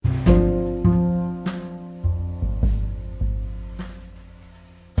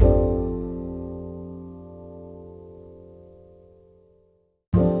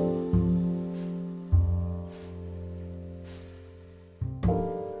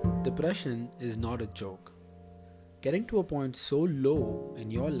Depression is not a joke. Getting to a point so low in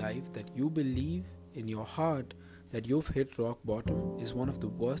your life that you believe in your heart that you've hit rock bottom is one of the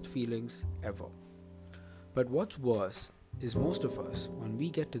worst feelings ever. But what's worse is most of us, when we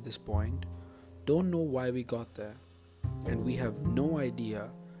get to this point, don't know why we got there, and we have no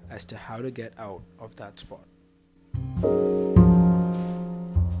idea as to how to get out of that spot.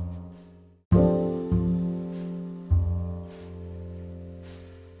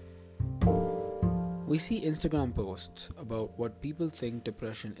 We see Instagram posts about what people think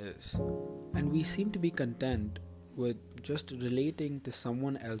depression is, and we seem to be content with just relating to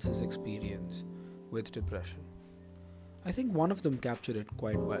someone else's experience with depression. I think one of them captured it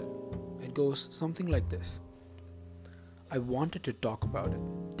quite well. It goes something like this. I wanted to talk about it.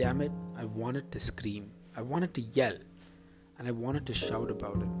 Damn it, I wanted to scream. I wanted to yell. And I wanted to shout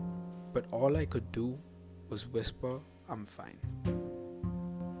about it. But all I could do was whisper, I'm fine.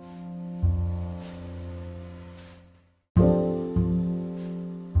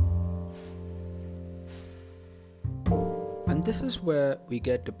 And this is where we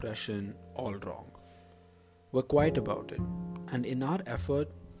get depression all wrong. We're quiet about it, and in our effort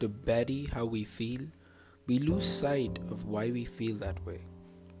to bury how we feel, we lose sight of why we feel that way.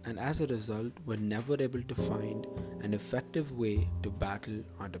 And as a result, we're never able to find an effective way to battle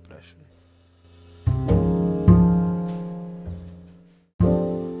our depression.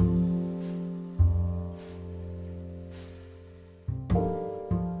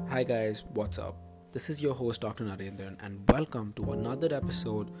 Hi guys, what's up? This is your host Dr. Narendran and welcome to another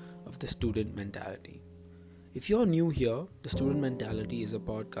episode of The Student Mentality. If you're new here, The Student Mentality is a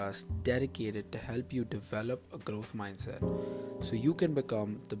podcast dedicated to help you develop a growth mindset so you can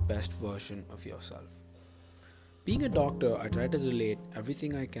become the best version of yourself. Being a doctor, I try to relate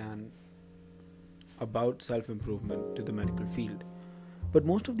everything I can about self-improvement to the medical field. But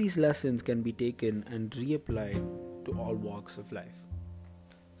most of these lessons can be taken and reapplied to all walks of life.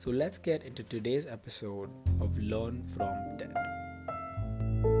 So let's get into today's episode of Learn from Dead.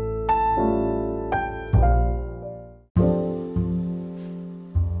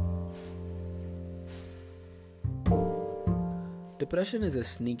 Depression is a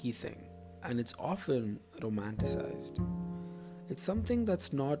sneaky thing, and it's often romanticized. It's something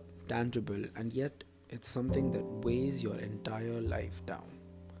that's not tangible, and yet it's something that weighs your entire life down.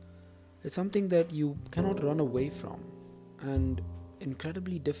 It's something that you cannot run away from, and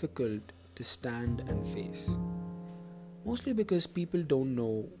incredibly difficult to stand and face. Mostly because people don't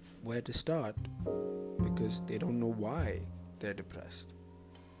know where to start, because they don't know why they're depressed.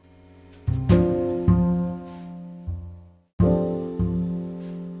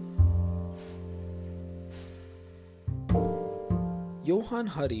 Johann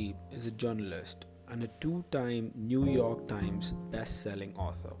Hari is a journalist and a two-time New York Times best-selling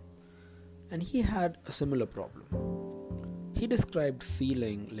author, and he had a similar problem. He described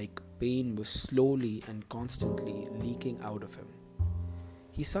feeling like pain was slowly and constantly leaking out of him.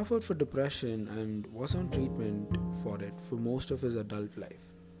 He suffered from depression and was on treatment for it for most of his adult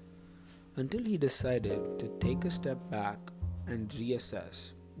life, until he decided to take a step back and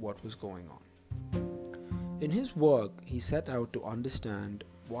reassess what was going on. In his work, he set out to understand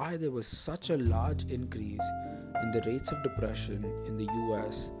why there was such a large increase in the rates of depression in the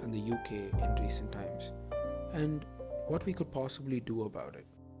US and the UK in recent times, and what we could possibly do about it.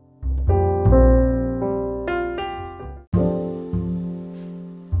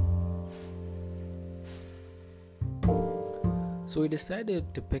 So he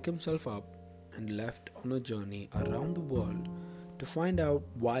decided to pick himself up and left on a journey around the world to find out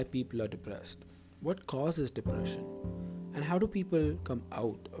why people are depressed, what causes depression, and how do people come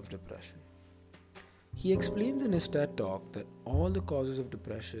out of depression. He explains in his TED Talk that all the causes of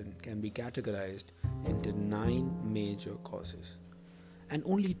depression can be categorized into 9 major causes. And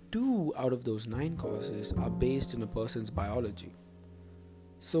only 2 out of those 9 causes are based in a person's biology.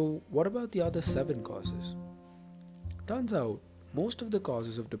 So what about the other 7 causes? Turns out, most of the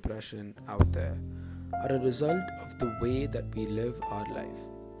causes of depression out there are a result of the way that we live our life.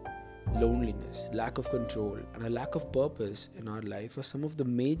 Loneliness, lack of control, and a lack of purpose in our life are some of the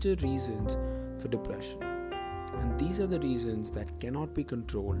major reasons for depression. And these are the reasons that cannot be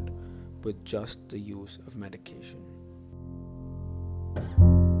controlled with just the use of medication.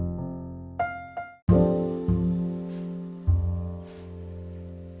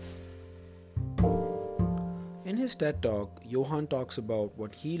 In his TED Talk, Johann talks about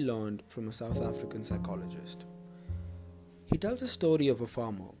what he learned from a South African psychologist. He tells a story of a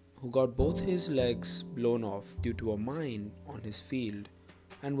farmer who got both his legs blown off due to a mine on his field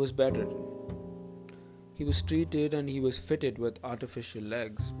and was bedridden. He was treated and he was fitted with artificial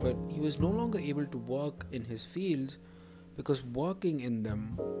legs, but he was no longer able to work in his fields because working in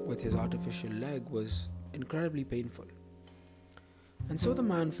them with his artificial leg was incredibly painful. And so the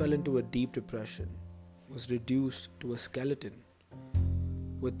man fell into a deep depression, was reduced to a skeleton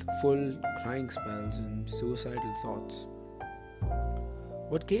with full crying spells and suicidal thoughts.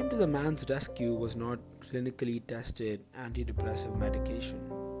 What came to the man's rescue was not clinically tested antidepressive medication.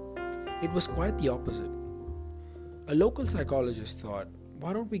 It was quite the opposite. A local psychologist thought,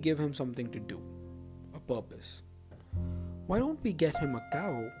 why don't we give him something to do? A purpose. Why don't we get him a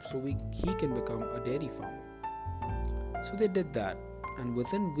cow so he can become a dairy farmer? So they did that, and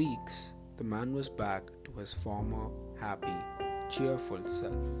within weeks, the man was back to his former, happy, cheerful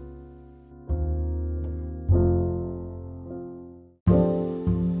self.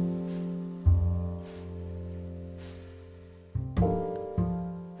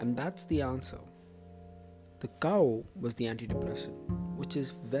 And that's the answer. The cow was the antidepressant, which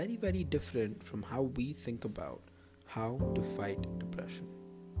is very, very different from how we think about how to fight depression.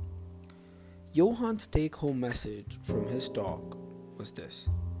 Johan's take-home message from his talk was this: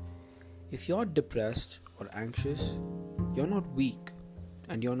 if you're depressed or anxious, you're not weak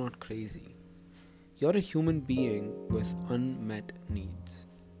and you're not crazy. You're a human being with unmet needs.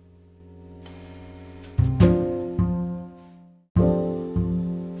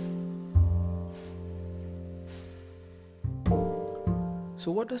 So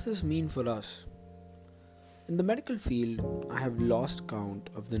what does this mean for us? In the medical field, I have lost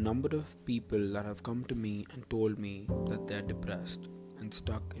count of the number of people that have come to me and told me that they're depressed and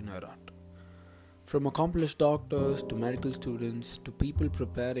stuck in a rut. From accomplished doctors to medical students to people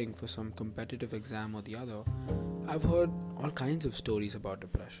preparing for some competitive exam or the other, I've heard all kinds of stories about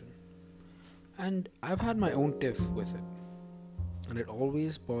depression. And I've had my own tiff with it. And it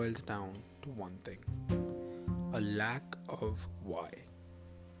always boils down to one thing: a lack of why.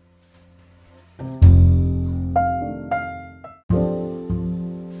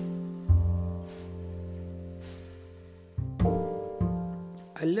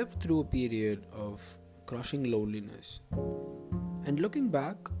 I lived through a period of crushing loneliness, and looking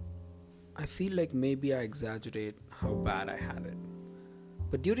back, I feel like maybe I exaggerate how bad I had it.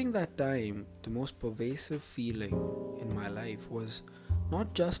 But during that time, the most pervasive feeling in my life was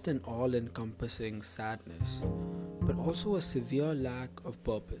not just an all-encompassing sadness, but also a severe lack of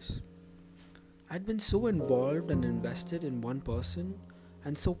purpose. I'd been so involved and invested in one person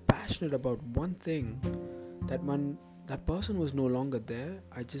and so passionate about one thing that when that person was no longer there,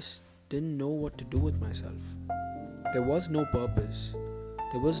 I just didn't know what to do with myself. There was no purpose.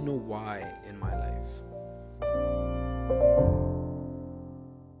 There was no why in my life.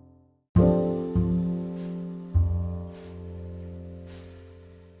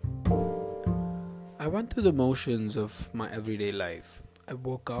 I went through the motions of my everyday life. I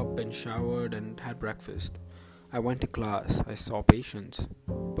woke up and showered and had breakfast. I went to class, I saw patients.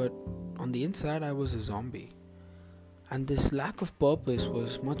 But on the inside, I was a zombie. And this lack of purpose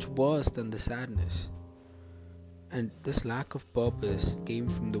was much worse than the sadness. And this lack of purpose came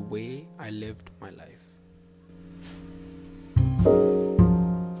from the way I lived my life.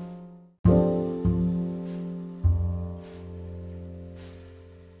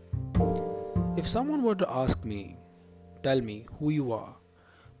 If someone were to ask me, tell me who you are,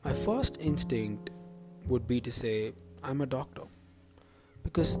 my first instinct would be to say, I'm a doctor.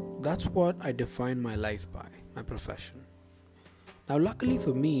 Because that's what I define my life by, my profession. Now, luckily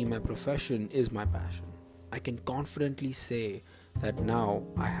for me, my profession is my passion. I can confidently say that now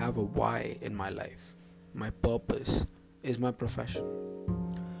I have a why in my life. My purpose is my profession.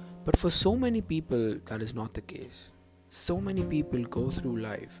 But for so many people, that is not the case. So many people go through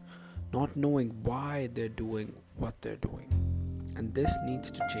life not knowing why they're doing what they're doing. And this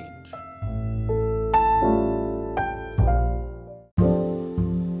needs to change.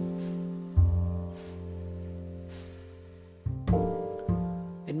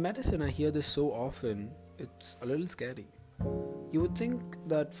 In medicine, I hear this so often, it's a little scary. You would think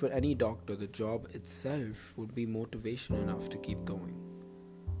that for any doctor, the job itself would be motivation enough to keep going.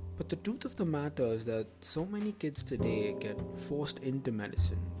 But the truth of the matter is that so many kids today get forced into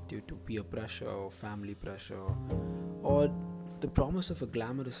medicine due to peer pressure or family pressure or the promise of a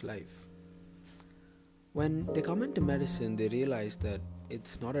glamorous life. When they come into medicine, they realize that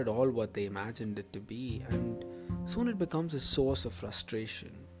it's not at all what they imagined it to be, and soon it becomes a source of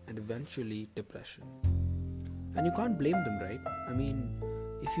frustration and eventually depression. And you can't blame them, right? I mean,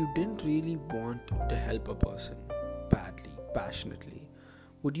 if you didn't really want to help a person badly, passionately,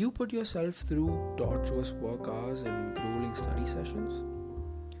 would you put yourself through tortuous work hours and grueling study sessions?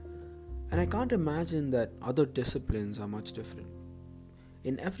 And I can't imagine that other disciplines are much different.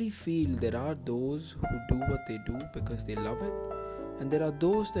 In every field, there are those who do what they do because they love it, and there are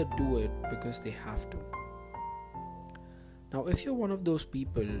those that do it because they have to. Now, if you're one of those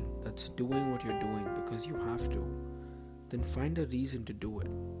people that's doing what you're doing because you have to, then find a reason to do it.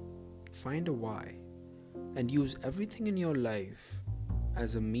 Find a why, and use everything in your life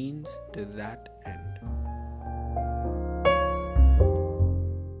as a means to that end.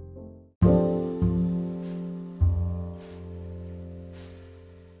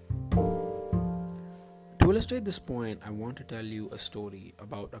 To illustrate this point, I want to tell you a story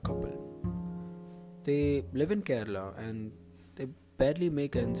about a couple. They live in Kerala and they barely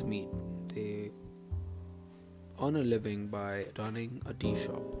make ends meet. They earn a living by running a tea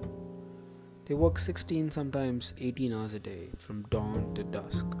shop. They work 16, sometimes 18 hours a day from dawn to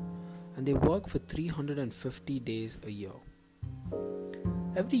dusk, and they work for 350 days a year.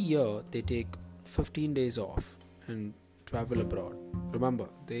 Every year they take 15 days off and travel abroad. Remember,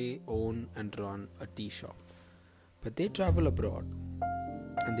 they own and run a tea shop, but they travel abroad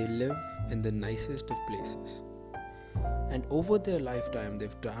and they live in the nicest of places. And over their lifetime,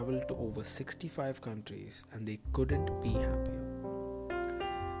 they've traveled to over 65 countries and they couldn't be happier.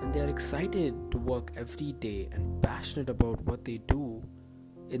 And they are excited to work every day and passionate about what they do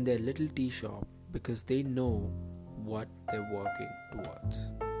in their little tea shop because they know what they're working towards.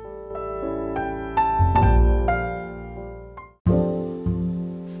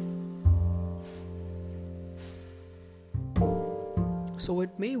 So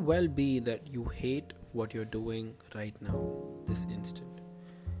it may well be that you hate what you're doing right now, this instant.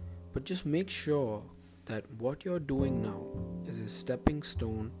 But just make sure that what you're doing now is a stepping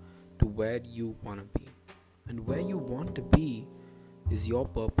stone to where you want to be. And where you want to be is your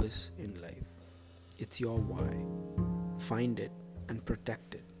purpose in life. It's your why. Find it and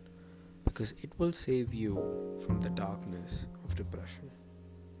protect it, because it will save you from the darkness of depression.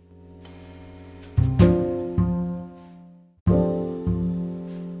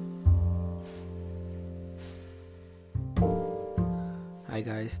 Hi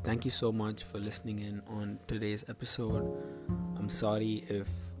guys, thank you so much for listening in on today's episode. I'm sorry if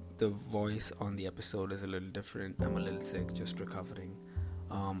the voice on the episode is a little different. I'm a little sick, just recovering.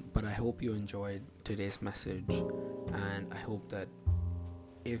 But I hope you enjoyed today's message, and I hope that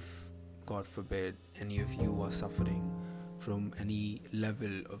if, God forbid, any of you are suffering from any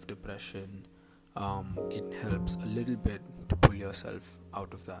level of depression, it helps a little bit to pull yourself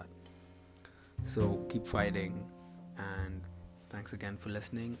out of that. So keep fighting, and thanks again for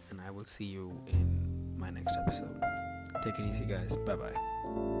listening, and I will see you in my next episode. Take it easy, guys. Bye-bye.